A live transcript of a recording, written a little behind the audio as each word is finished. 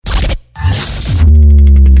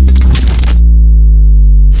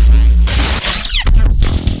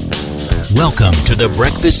Welcome to the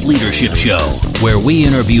Breakfast Leadership Show, where we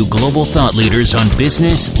interview global thought leaders on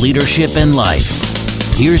business, leadership, and life.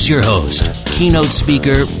 Here's your host, keynote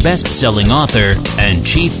speaker, best-selling author, and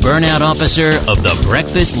chief burnout officer of the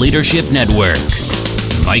Breakfast Leadership Network,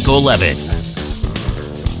 Michael Levitt.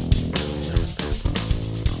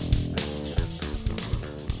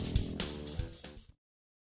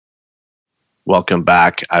 Welcome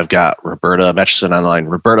back. I've got Roberta Metchison online.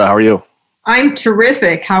 Roberta, how are you? I'm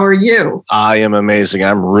terrific. How are you? I am amazing.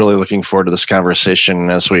 I'm really looking forward to this conversation.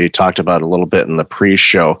 As we talked about a little bit in the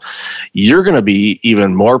pre-show, you're going to be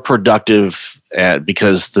even more productive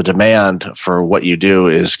because the demand for what you do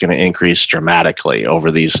is going to increase dramatically over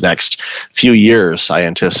these next few years, I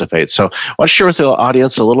anticipate. So why don't you share with the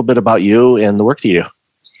audience a little bit about you and the work that you do?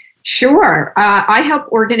 Sure. I help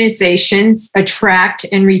organizations attract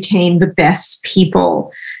and retain the best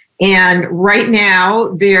people. And right now,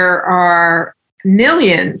 there are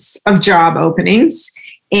millions of job openings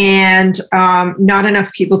and not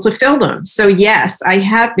enough people to fill them. So yes, I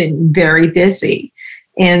have been very busy.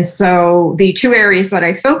 And so the two areas that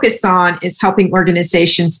I focus on is helping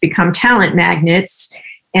organizations become talent magnets.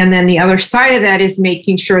 And then the other side of that is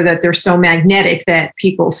making sure that they're so magnetic that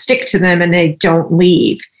people stick to them and they don't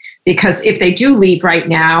leave. Because if they do leave right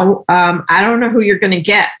now, I don't know who you're going to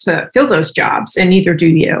get to fill those jobs, and neither do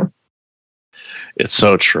you. It's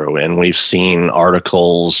so true. And we've seen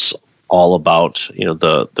articles all about,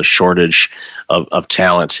 the shortage of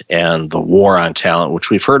talent and the war on talent,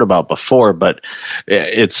 which we've heard about before, but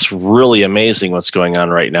it's really amazing what's going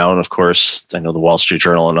on right now. And of course, I know the Wall Street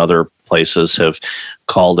Journal and other places have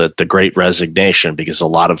called it the Great Resignation because a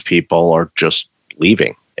lot of people are just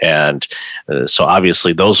leaving. And so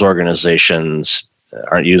obviously those organizations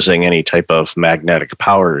aren't using any type of magnetic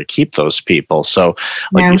power to keep those people. So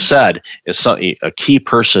like you said, if a key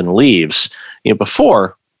person leaves,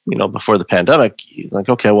 before the pandemic, like,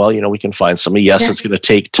 okay, well, we can find somebody. Yes, it's going to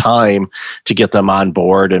take time to get them on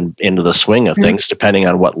board and into the swing of things, depending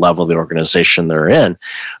on what level of the organization they're in.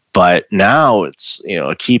 But now it's,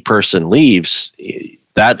 a key person leaves,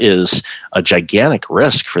 that is a gigantic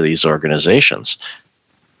risk for these organizations.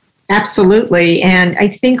 Absolutely. And I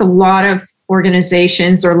think a lot of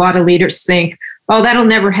organizations or a lot of leaders think, oh, that'll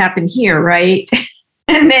never happen here, right?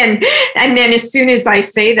 and then as soon as I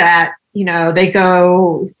say that, they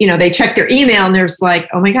go, they check their email and there's like,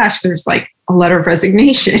 oh my gosh, there's like a letter of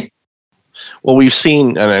resignation. Well, we've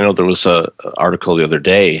seen, and I know there was an article the other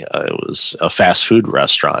day, it was a fast food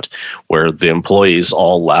restaurant where the employees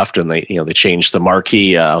all left and they changed the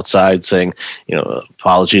marquee outside saying,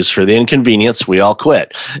 apologies for the inconvenience, we all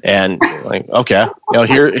quit. And like, okay,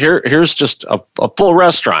 here's just a full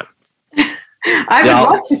restaurant. I would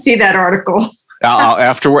love to see that article.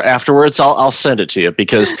 Afterwards, I'll send it to you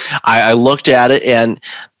because I looked at it and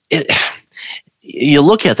you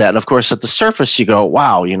look at that, and of course, at the surface, you go,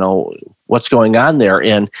 wow, what's going on there?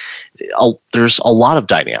 And there's a lot of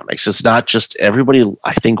dynamics. It's not just everybody,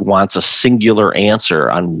 I think, wants a singular answer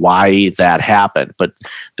on why that happened, but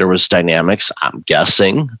there was dynamics. I'm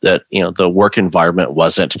guessing that, the work environment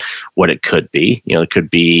wasn't what it could be. It could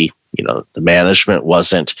be, the management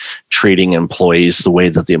wasn't treating employees the way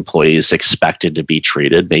that the employees expected to be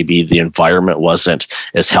treated. Maybe the environment wasn't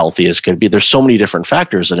as healthy as could be. There's so many different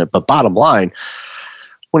factors in it, but bottom line,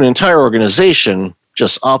 when an entire organization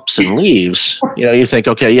just ups and leaves, you think,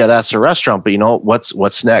 okay, yeah, that's a restaurant, but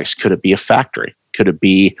what's next? Could it be a factory? Could it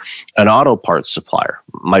be an auto parts supplier?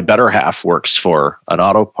 My better half works for an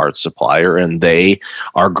auto parts supplier, and they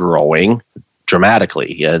are growing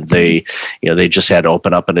dramatically. They just had to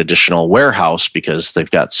open up an additional warehouse because they've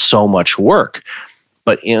got so much work.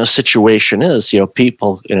 But a situation is,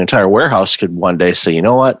 people, an entire warehouse could one day say, you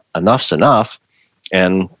know what, enough's enough,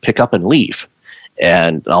 and pick up and leave.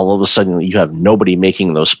 And all of a sudden you have nobody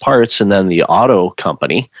making those parts. And then the auto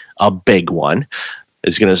company, a big one,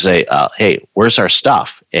 is going to say, hey, where's our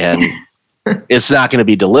stuff? And it's not going to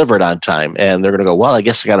be delivered on time. And they're going to go, well, I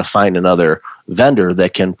guess I got to find another vendor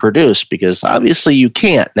that can produce, because obviously you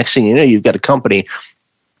can't. Next thing you know, you've got a company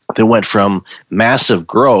that went from massive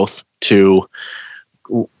growth to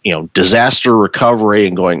disaster recovery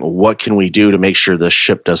and going, what can we do to make sure the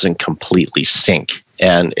ship doesn't completely sink?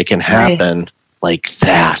 And it can happen like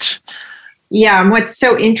that. Yeah. And what's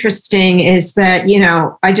so interesting is that,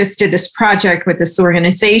 I just did this project with this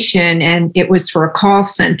organization and it was for a call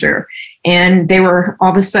center. And they were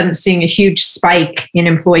all of a sudden seeing a huge spike in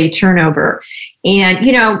employee turnover. And,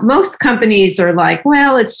 most companies are like,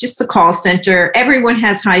 well, it's just the call center. Everyone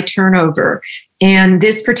has high turnover. And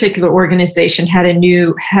this particular organization had a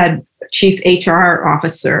new head chief HR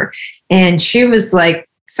officer. And she was like,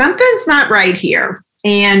 something's not right here.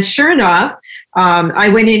 And sure enough, I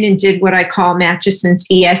went in and did what I call Matcheson's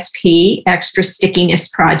ESP, Extra Stickiness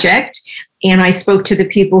Project. And I spoke to the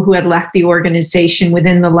people who had left the organization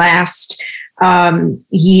within the last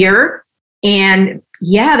year. And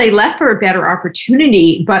yeah, they left for a better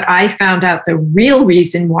opportunity, but I found out the real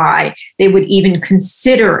reason why they would even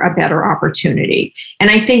consider a better opportunity. And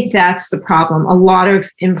I think that's the problem. A lot of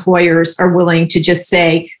employers are willing to just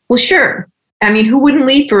say, well, sure. I mean, who wouldn't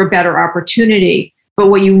leave for a better opportunity? But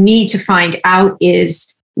what you need to find out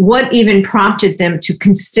is what even prompted them to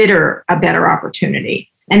consider a better opportunity.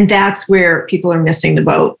 And that's where people are missing the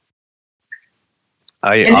boat.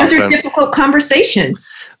 And those are difficult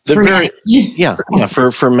conversations.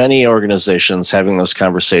 For many organizations, having those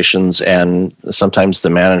conversations, and sometimes the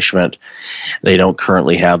management, they don't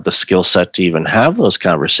currently have the skill set to even have those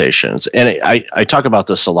conversations. And I talk about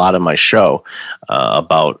this a lot in my show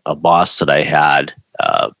about a boss that I had,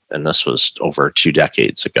 and this was over 2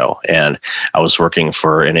 decades ago. And I was working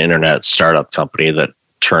for an internet startup company that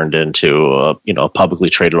turned into a publicly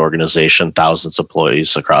traded organization, thousands of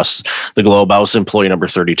employees across the globe. I was employee number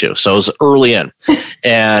 32. So I was early in.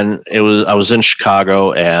 And I was in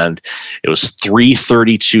Chicago, and it was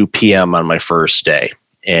 3:32 p.m. on my first day.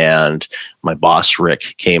 And my boss,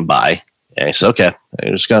 Rick, came by, and he said, okay,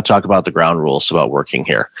 I'm just going to talk about the ground rules about working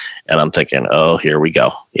here. And I'm thinking, oh, here we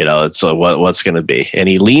go. It's what's going to be. And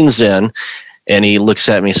he leans in and he looks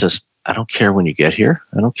at me and says, I don't care when you get here.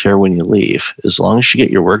 I don't care when you leave. As long as you get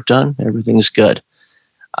your work done, everything's good.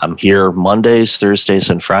 I'm here Mondays, Thursdays,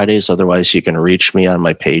 and Fridays. Otherwise, you can reach me on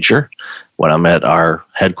my pager when I'm at our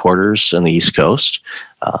headquarters in the East Coast.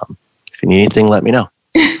 If you need anything, let me know.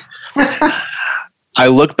 I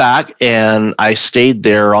look back, and I stayed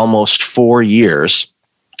there almost 4 years.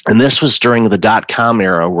 And this was during the .com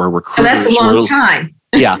era where recruiters... that's a long time.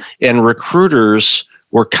 Yeah, and recruiters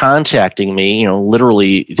were contacting me,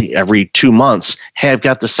 literally every 2 months. Hey, I've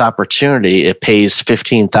got this opportunity. It pays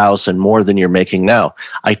 $15,000 more than you're making now.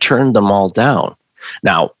 I turned them all down.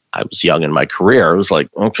 Now, I was young in my career. I was like,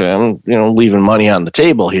 okay, I'm leaving money on the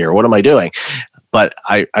table here. What am I doing? But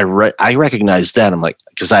I recognized then, I'm like,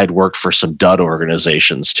 because I had worked for some dud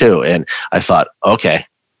organizations too. And I thought, okay,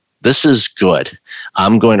 this is good.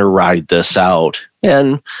 I'm going to ride this out.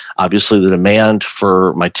 And obviously the demand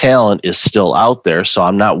for my talent is still out there. So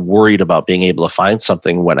I'm not worried about being able to find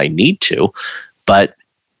something when I need to. But,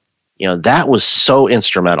 that was so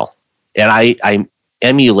instrumental. And I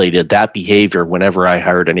emulated that behavior whenever I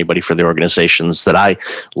hired anybody for the organizations that I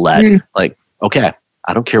led. Like, okay,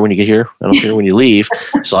 I don't care when you get here. I don't care when you leave.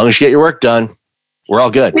 As long as you get your work done, we're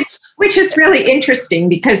all good. Which is really interesting,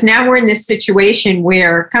 because now we're in this situation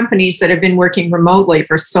where companies that have been working remotely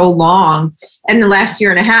for so long, and the last year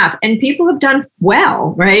and a half, and people have done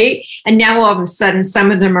well, right? And now all of a sudden, some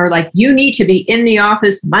of them are like, you need to be in the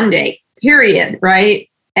office Monday, period, right?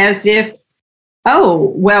 As if,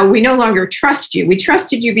 oh, well, we no longer trust you. We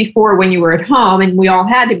trusted you before when you were at home, and we all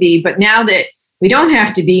had to be. But now that we don't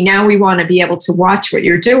have to be, now we want to be able to watch what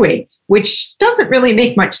you're doing, which doesn't really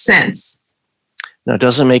make much sense. No, it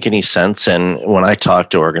doesn't make any sense. And when I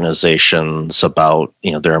talk to organizations about,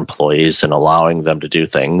 their employees and allowing them to do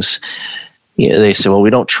things, they say, well,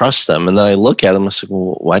 we don't trust them. And then I look at them and say,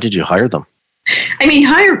 well, why did you hire them? I mean,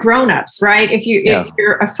 hire grown-ups, right? If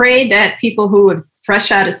you're afraid that people who are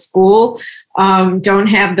fresh out of school don't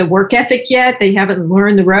have the work ethic yet, they haven't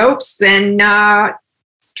learned the ropes, then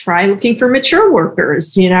try looking for mature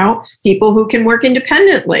workers, people who can work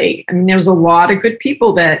independently. I mean, there's a lot of good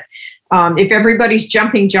people that if everybody's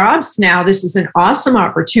jumping jobs now, this is an awesome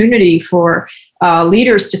opportunity for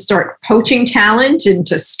leaders to start poaching talent and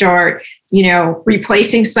to start,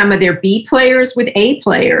 replacing some of their B players with A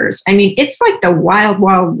players. I mean, it's like the wild,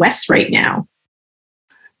 wild west right now.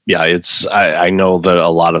 Yeah, I know that a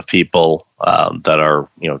lot of people that are,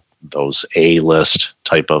 those A-list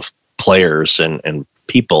type of players and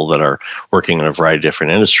people that are working in a variety of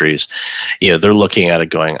different industries, they're looking at it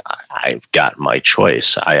going, I've got my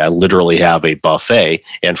choice. I literally have a buffet.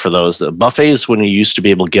 And for those, the buffets, when you used to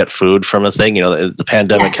be able to get food from a thing, the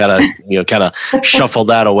pandemic kind of shuffled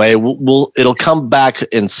that away. It'll come back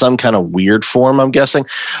in some kind of weird form, I'm guessing.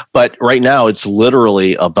 But right now it's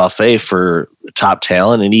literally a buffet for top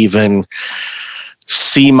talent and even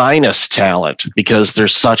C- talent, because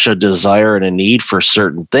there's such a desire and a need for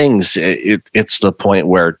certain things. It's the point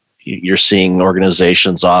where you're seeing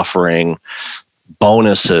organizations offering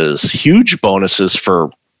bonuses, huge bonuses for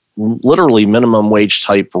literally minimum wage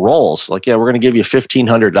type roles. Like, yeah, we're going to give you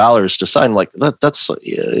 $1,500 to sign. Like that's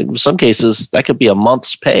in some cases that could be a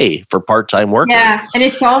month's pay for part-time work. Yeah, and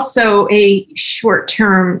it's also a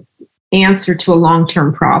short-term answer to a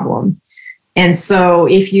long-term problem. And so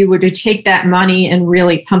if you were to take that money and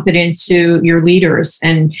really pump it into your leaders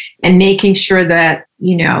and making sure that,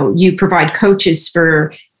 you provide coaches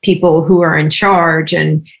for people who are in charge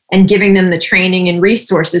and giving them the training and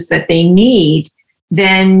resources that they need,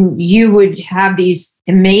 then you would have these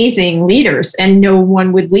amazing leaders and no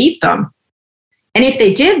one would leave them. And if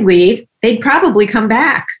they did leave, they'd probably come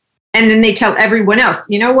back. And then they tell everyone else,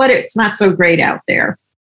 you know what, it's not so great out there.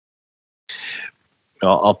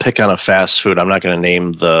 I'll pick on a fast food. I'm not going to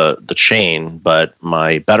name the chain, but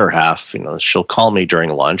my better half, she'll call me during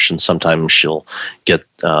lunch, and sometimes she'll get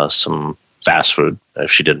some fast food if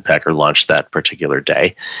she didn't pack her lunch that particular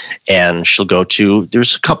day. And she'll go to,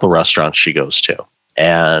 there's a couple restaurants she goes to.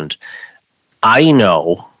 And I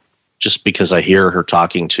know, just because I hear her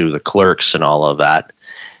talking to the clerks and all of that,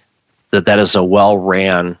 that is a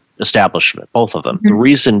well-ran establishment, both of them. Mm-hmm. The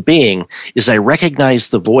reason being is I recognize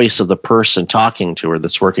the voice of the person talking to her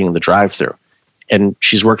that's working in the drive-thru. And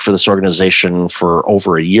she's worked for this organization for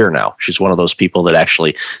over a year now. She's one of those people that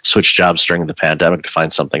actually switched jobs during the pandemic to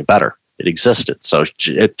find something better. It existed. So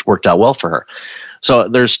it worked out well for her. So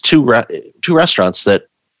there's two restaurants that,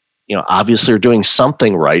 obviously are doing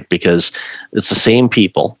something right because it's the same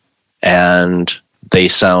people and they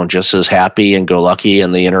sound just as happy and go lucky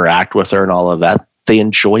and they interact with her and all of that. They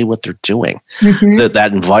enjoy what they're doing. Mm-hmm.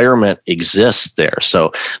 That environment exists there.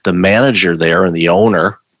 So the manager there and the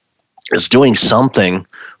owner is doing something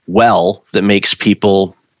well that makes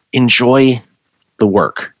people enjoy the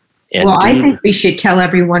work. I think we should tell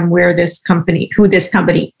everyone who this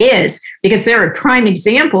company is, because they're a prime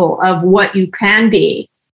example of what you can be.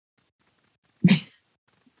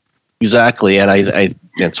 Exactly. And I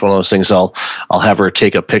it's one of those things I'll have her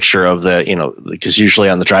take a picture of because usually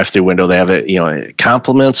on the drive-through window, they have it,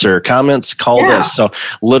 compliments or comments, call this. So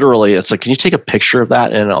literally it's like, can you take a picture of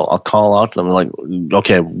that? And I'll call out to them like,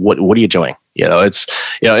 okay, what are you doing? It's,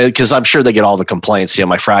 because I'm sure they get all the complaints,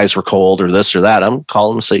 my fries were cold or this or that. I'm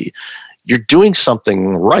calling them and say, you're doing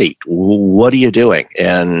something right. What are you doing?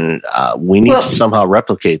 And we need to somehow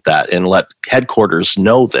replicate that and let headquarters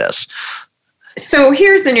know this. So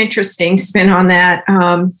here's an interesting spin on that.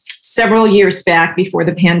 Several years back before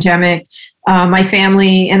the pandemic, my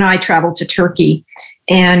family and I traveled to Turkey,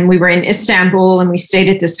 and we were in Istanbul, and we stayed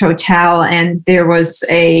at this hotel, and there was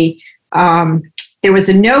a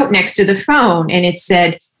note next to the phone, and it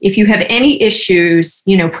said, if you have any issues,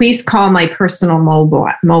 please call my personal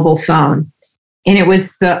mobile phone. And it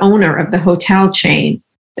was the owner of the hotel chain.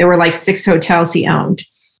 There were like 6 hotels he owned.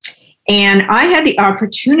 And I had the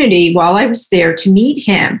opportunity while I was there to meet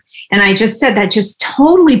him. And I just said, that just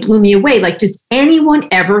totally blew me away. Like, does anyone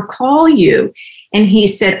ever call you? And he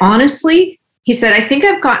said, honestly, I think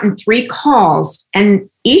I've gotten 3 calls. And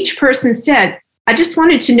each person said, I just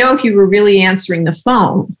wanted to know if you were really answering the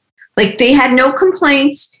phone. Like, they had no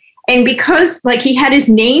complaints. And because he had his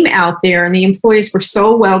name out there and the employees were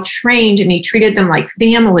so well trained and he treated them like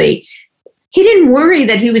family, he didn't worry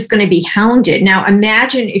that he was going to be hounded. Now,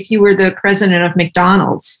 imagine if you were the president of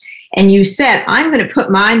McDonald's and you said, I'm going to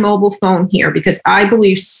put my mobile phone here because I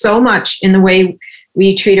believe so much in the way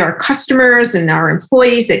we treat our customers and our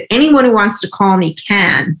employees that anyone who wants to call me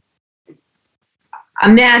can.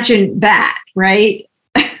 Imagine that, right?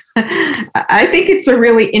 I think it's a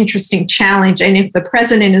really interesting challenge. And if the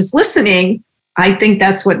president is listening, I think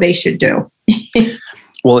that's what they should do.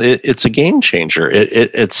 Well, it's a game changer.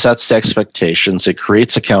 It sets the expectations. It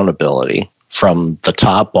creates accountability from the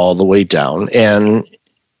top all the way down, and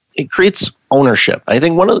it creates ownership. I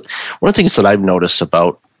think one of the things that I've noticed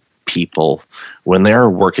about people when they're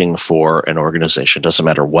working for an organization, doesn't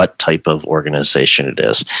matter what type of organization it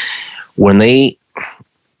is,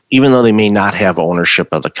 even though they may not have ownership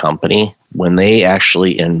of the company, when they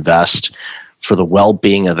actually invest for the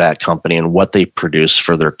well-being of that company and what they produce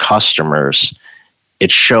for their customers,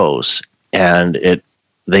 it shows, and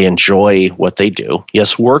they enjoy what they do.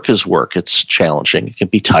 Yes, work is work. It's challenging. It can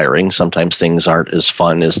be tiring. Sometimes things aren't as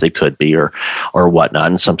fun as they could be or whatnot,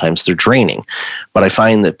 and sometimes they're draining. But I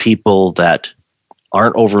find that people that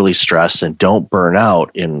aren't overly stressed and don't burn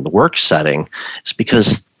out in the work setting is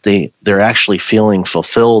because they're actually feeling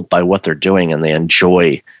fulfilled by what they're doing and they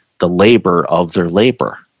enjoy the labor of their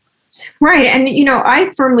labor. Right. And, I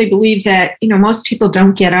firmly believe that, most people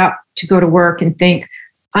don't get up to go to work and think,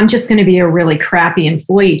 I'm just going to be a really crappy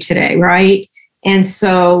employee today, right? And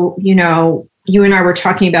so, you and I were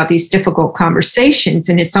talking about these difficult conversations,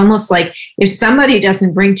 and it's almost like if somebody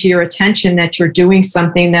doesn't bring to your attention that you're doing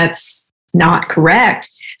something that's not correct,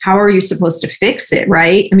 how are you supposed to fix it,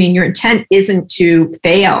 right? I mean, your intent isn't to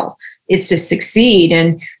fail, it's to succeed.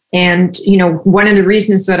 And And, one of the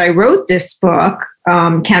reasons that I wrote this book,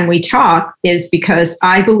 Can We Talk, is because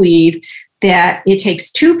I believe that it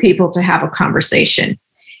takes two people to have a conversation.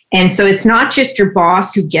 And so it's not just your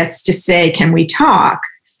boss who gets to say, can we talk?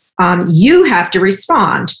 You have to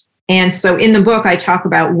respond. And so in the book, I talk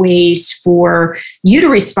about ways for you to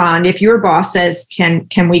respond if your boss says,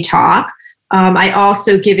 can we talk? I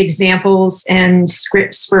also give examples and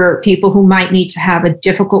scripts for people who might need to have a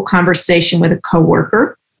difficult conversation with a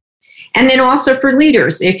coworker. And then also for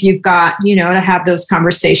leaders, if you've got, to have those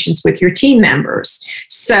conversations with your team members.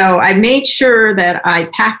 So I made sure that I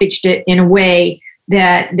packaged it in a way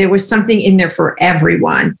that there was something in there for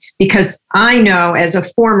everyone, because I know as a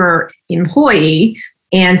former employee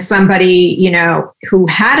and somebody, who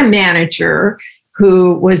had a manager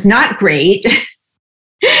who was not great,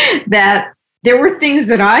 that there were things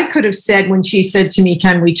that I could have said when she said to me,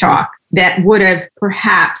 can we talk, that would have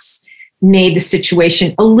perhaps made the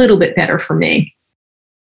situation a little bit better for me.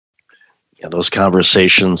 Yeah, those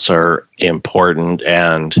conversations are important,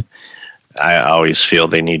 and I always feel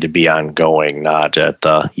they need to be ongoing, not at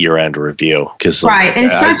the year-end review. Right, and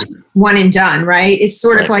it's not just one and done, right? It's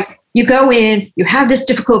sort of like you go in, you have this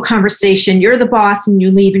difficult conversation, you're the boss, and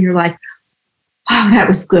you leave, and you're like, oh, that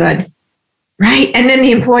was good, right? And then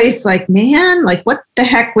the employee's like, man, like, what the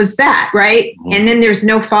heck was that, right? Mm-hmm. And then there's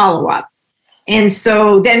no follow-up. And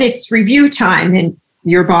so then it's review time, and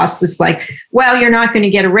your boss is like, well, you're not going to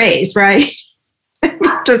get a raise, right?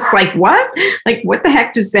 Just like, what? Like, what the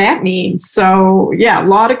heck does that mean? So, yeah, a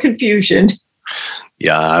lot of confusion.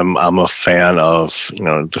 Yeah, I'm a fan of,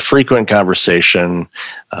 the frequent conversation.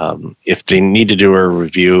 If they need to do a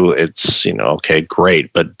review, it's, okay,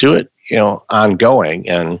 great, but do it, ongoing,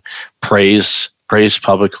 and praise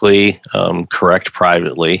publicly, correct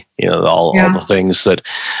privately, all the things that,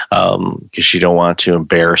 because you don't want to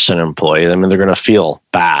embarrass an employee. I mean, they're going to feel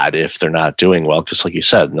bad if they're not doing well, because like you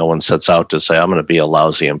said, no one sets out to say, I'm going to be a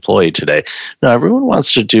lousy employee today. No, everyone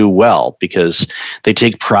wants to do well because they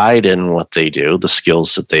take pride in what they do, the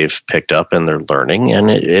skills that they've picked up and they're learning,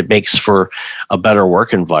 and it makes for a better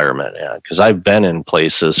work environment. Because I've been in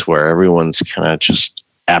places where everyone's kind of just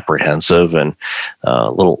apprehensive and a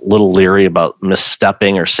little leery about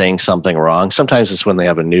misstepping or saying something wrong. Sometimes it's when they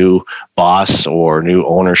have a new boss or new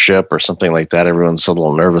ownership or something like that. Everyone's a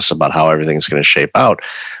little nervous about how everything's going to shape out.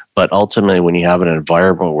 But ultimately, when you have an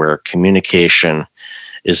environment where communication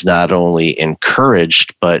is not only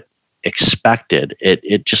encouraged but expected,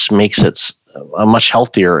 it just makes it a much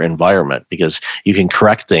healthier environment, because you can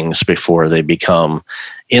correct things before they become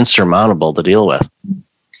insurmountable to deal with.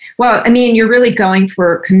 Well, I mean, you're really going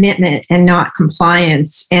for commitment and not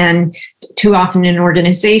compliance. And too often in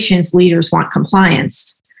organizations, leaders want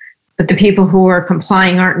compliance, but the people who are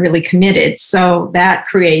complying aren't really committed. So that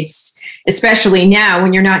creates, especially now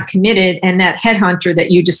when you're not committed, and that headhunter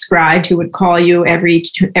that you described who would call you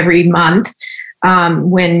every month,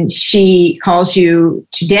 when she calls you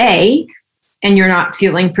today and you're not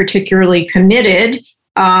feeling particularly committed,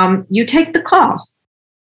 you take the call.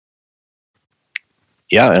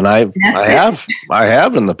 Yeah, and I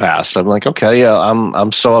have in the past. I'm like, okay, yeah,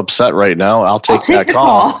 I'm so upset right now. I'll take that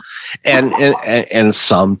call. And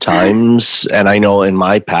sometimes, and I know in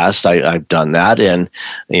my past I've done that, and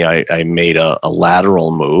I made a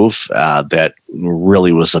lateral move that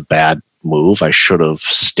really was a bad move. I should have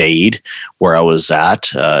stayed where I was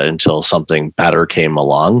at until something better came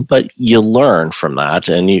along. But you learn from that,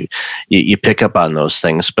 and you pick up on those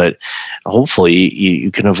things. But hopefully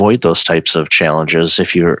you can avoid those types of challenges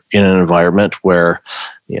if you're in an environment where,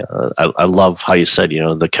 I love how you said,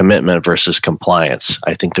 the commitment versus compliance.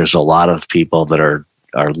 I think there's a lot of people that are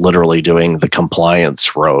literally doing the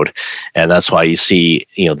compliance road, and that's why you see,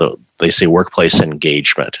 they say workplace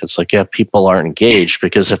engagement. It's like, yeah, people aren't engaged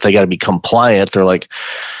because if they got to be compliant, they're like,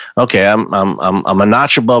 okay, I'm a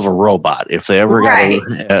notch above a robot. If they ever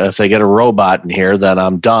if they get a robot in here, then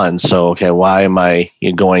I'm done. So, okay, why am I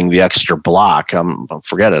going the extra block?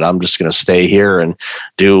 Forget it. I'm just going to stay here and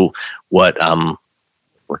do what I'm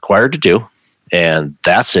required to do, and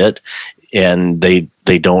that's it. And they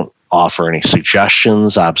don't offer any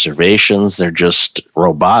suggestions, observations. They're just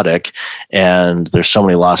robotic, and there's so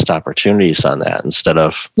many lost opportunities on that instead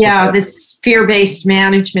of this fear-based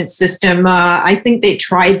management system. I think they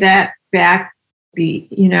tried that back,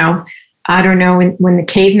 I don't know, when the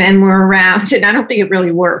cavemen were around, and I don't think it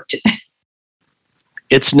really worked.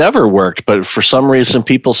 It's never worked, but for some reason,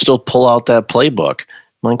 people still pull out that playbook.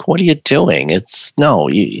 I'm like, what are you doing?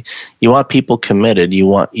 You want people committed.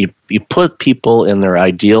 You put people in their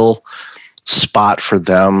ideal spot for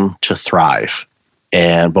them to thrive.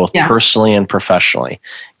 and both personally and professionally.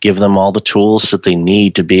 Give them all the tools that they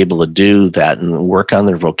need to be able to do that and work on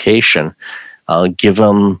their vocation. Give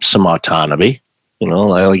them some autonomy.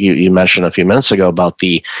 Like you mentioned a few minutes ago about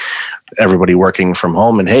everybody working from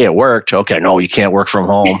home, and hey, it worked. Okay, no, you can't work from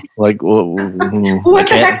home. Like, what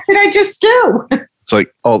the heck did I just do? It's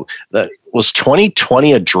like, that was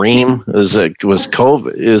 2020 a dream? Is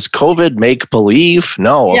COVID make believe?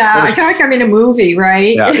 No. Yeah, I feel like I'm in a movie,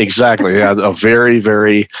 right? Yeah, exactly. Yeah, a very,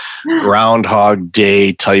 very Groundhog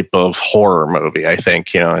Day type of horror movie, I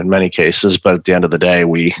think, in many cases. But at the end of the day,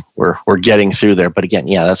 we're getting through there. But again,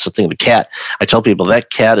 that's the thing. The cat, I tell people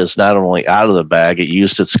that cat is not only out of the bag, it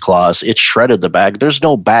used its claws, it shredded the bag. There's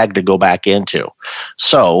no bag to go back into.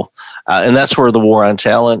 So, and that's where the war on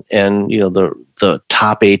talent and, the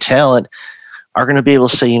top A talent are going to be able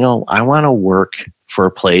to say, I want to work for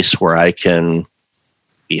a place where I can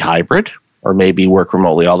be hybrid or maybe work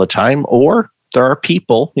remotely all the time. Or there are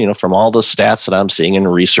people, from all the stats that I'm seeing in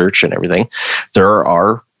research and everything, there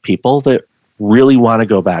are people that really want to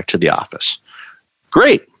go back to the office.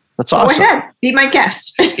 Great. That's awesome. Go ahead. Be my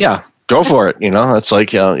guest. Yeah. Go for it. It's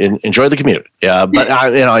like, enjoy the commute. Yeah. But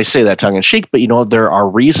I say that tongue in cheek, but there are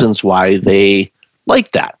reasons why they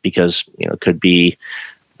like that, because, it could be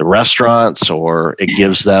the restaurants, or it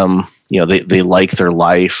gives them, they like their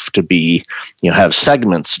life to be, have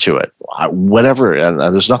segments to it, whatever. And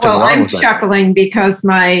there's nothing wrong with that. I'm chuckling because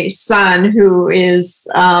my son, who is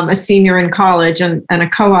a senior in college and a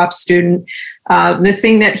co-op student, the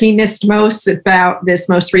thing that he missed most about this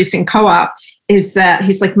most recent co-op is that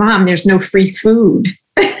he's like, Mom, there's no free food.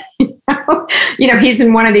 He's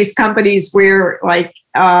in one of these companies where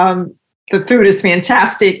the food is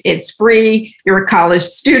fantastic. It's free. You're a college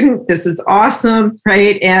student. This is awesome,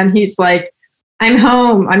 right? And he's like, I'm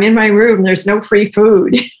home. I'm in my room. There's no free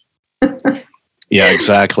food. Yeah,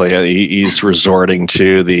 exactly. He's resorting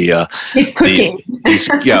to the. He's cooking. He's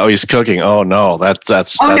cooking. Oh no,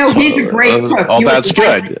 that's. Oh no, he's a great cook. That's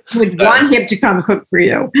good. Would want him to come cook for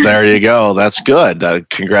you. There you go. That's good.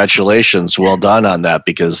 Congratulations. Well done on that,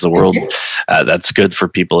 because the world. That's good for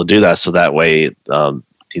people to do that, so that way.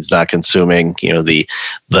 He's not consuming, the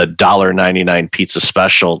 $1.99 pizza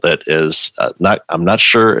special that is I'm not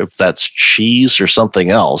sure if that's cheese or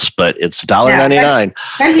something else, but it's $1.99.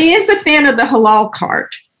 But he is a fan of the halal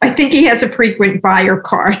cart. I think he has a frequent buyer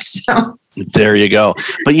cart. So there you go.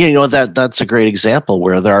 But that's a great example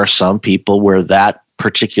where there are some people where that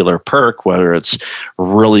particular perk, whether it's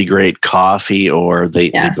really great coffee or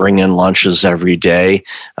they bring in lunches every day,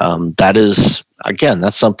 that is. Again,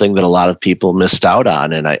 that's something that a lot of people missed out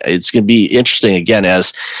on. And it's going to be interesting, again,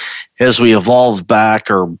 as we evolve back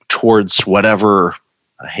or towards whatever,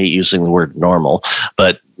 I hate using the word normal,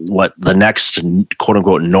 but what the next quote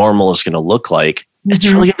unquote normal is going to look like. Mm-hmm. It's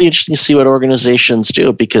really going to be interesting to see what organizations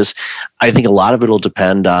do, because I think a lot of it will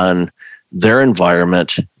depend on their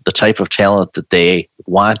environment, the type of talent that they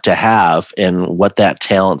want to have, and what that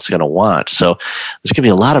talent's going to want. So there's going to be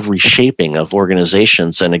a lot of reshaping of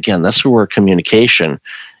organizations. And again, that's where communication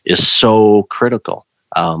is so critical.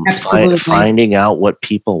 Absolutely. Finding out what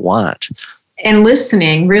people want. And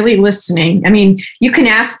listening, really listening. I mean, you can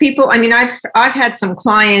ask people. I mean, I've had some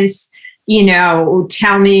clients,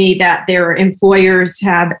 tell me that their employers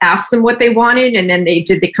have asked them what they wanted, and then they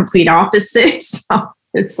did the complete opposite. So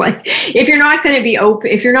it's like, if you're not going to be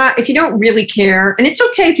open, if you don't really care, and it's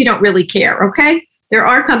okay if you don't really care, okay? There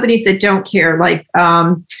are companies that don't care. Like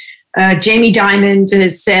Jamie Dimon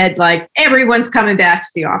has said, like, everyone's coming back to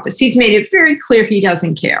the office. He's made it very clear he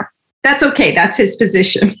doesn't care. That's okay. That's his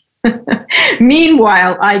position.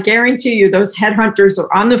 Meanwhile, I guarantee you those headhunters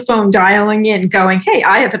are on the phone dialing in going, hey,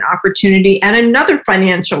 I have an opportunity and another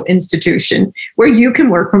financial institution where you can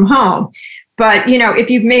work from home. But, if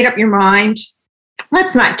you've made up your mind,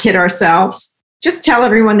 let's not kid ourselves. Just tell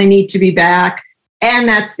everyone they need to be back. And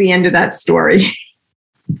that's the end of that story.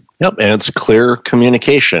 Yep. And it's clear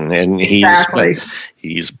communication. And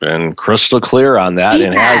he's been crystal clear on that,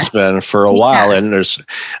 has been for a while. And there's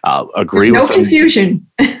there's no confusion.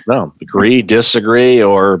 No, agree, disagree,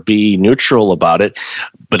 or be neutral about it.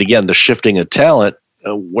 But again, the shifting of talent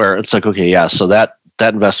where it's like, okay, yeah, so that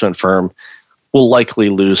investment firm will likely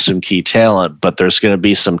lose some key talent, but there's going to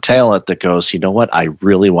be some talent that goes, you know what, I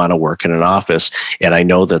really want to work in an office, and I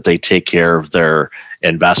know that they take care of their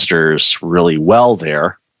investors really well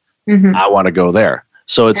there. Mm-hmm. I want to go there.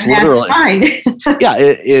 So it's literally, yeah,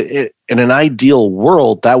 in an ideal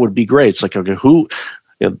world, that would be great. It's like, okay,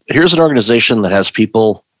 here's an organization that has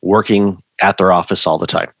people working at their office all the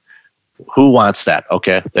time. Who wants that?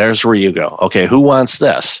 Okay, there's where you go. Okay, who wants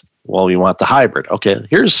this? Well, you want the hybrid. Okay,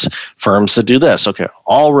 here's firms that do this. Okay,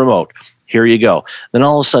 all remote. here you go. Then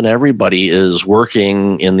all of a sudden, everybody is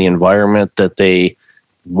working in the environment that they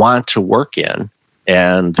want to work in,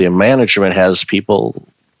 and the management has people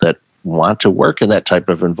that want to work in that type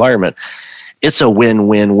of environment. It's a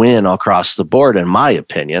win-win-win across the board, in my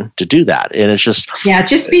opinion, to do that. And it's just... Yeah,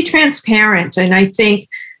 just be transparent. And I think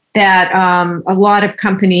that a lot of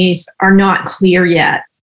companies are not clear yet,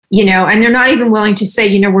 and they're not even willing to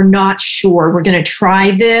say, we're not sure. We're going to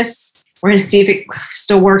try this. We're going to see if it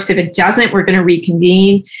still works. If it doesn't, we're going to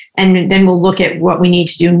reconvene, and then we'll look at what we need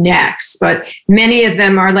to do next. But many of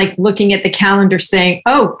them are like looking at the calendar saying,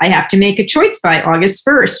 oh, I have to make a choice by August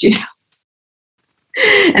 1st,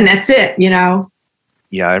 and that's it,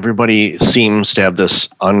 Yeah, everybody seems to have this,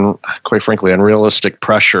 quite frankly, unrealistic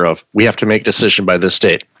pressure of, we have to make a decision by this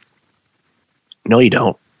date. No, you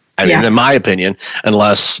don't. I mean, in my opinion,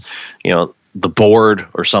 unless, the board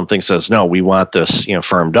or something says, no, we want this,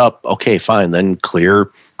 firmed up. Okay, fine. Then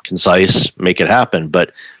clear, concise, make it happen.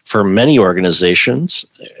 But for many organizations,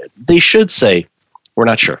 they should say, we're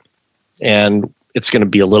not sure. And it's going to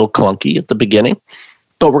be a little clunky at the beginning,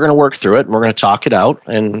 but we're going to work through it, and we're going to talk it out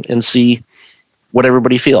and see what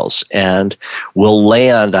everybody feels. And we'll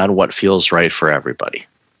land on what feels right for everybody.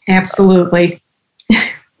 Absolutely.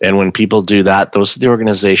 And when people do that, those are the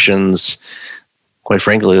organizations, quite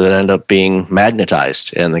frankly, that end up being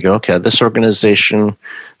magnetized. And they go, okay, this organization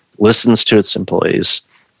listens to its employees,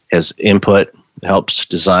 has input, helps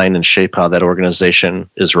design and shape how that organization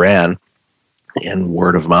is ran, and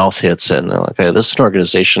word of mouth hits it. And they're like, okay, this is an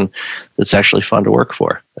organization that's actually fun to work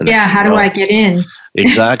for. And how do I get in?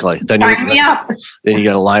 Exactly. Then sign me up. Then you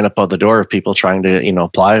got a line up on the door of people trying to,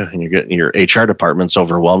 apply, and you're getting your HR department's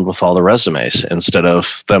overwhelmed with all the resumes instead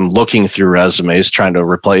of them looking through resumes trying to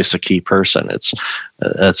replace a key person. It's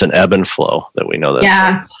an ebb and flow that we know this.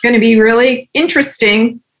 Yeah, it's going to be really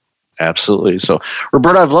interesting. Absolutely. So,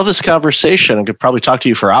 Roberta, I've loved this conversation. I could probably talk to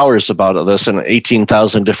you for hours about this in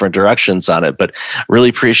 18,000 different directions on it, but really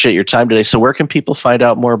appreciate your time today. So where can people find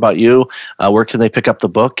out more about you? Where can they pick up the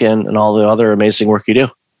book and all the other amazing work you do?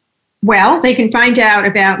 Well, they can find out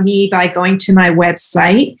about me by going to my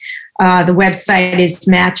website. The website is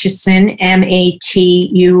Matuson,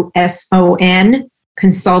 Matuson,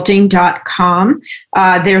 consulting.com.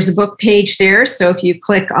 There's a book page there. So if you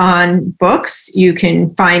click on books, you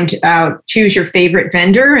can choose your favorite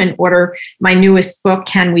vendor and order my newest book,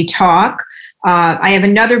 Can We Talk? I have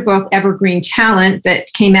another book, Evergreen Talent,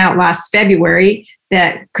 that came out last February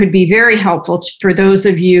that could be very helpful for those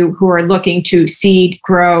of you who are looking to seed,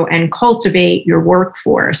 grow, and cultivate your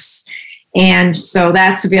workforce. And so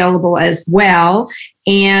that's available as well.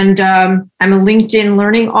 And I'm a LinkedIn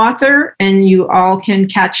learning author, and you all can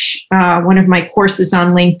catch one of my courses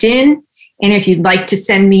on LinkedIn. And if you'd like to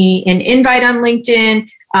send me an invite on LinkedIn,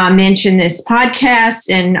 mention this podcast,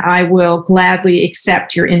 and I will gladly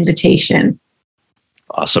accept your invitation.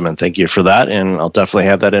 Awesome. And thank you for that. And I'll definitely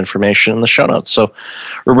have that information in the show notes. So,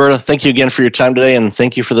 Roberta, thank you again for your time today. And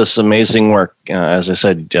thank you for this amazing work. As I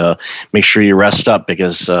said, make sure you rest up,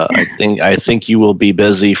 because I think you will be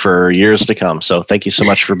busy for years to come. So thank you so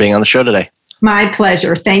much for being on the show today. My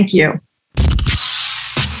pleasure. Thank you.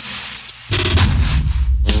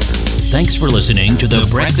 Thanks for listening to the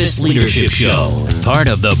Breakfast Leadership Show, part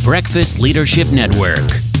of the Breakfast Leadership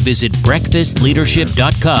Network. Visit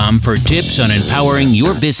breakfastleadership.com for tips on empowering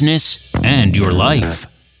your business and your life.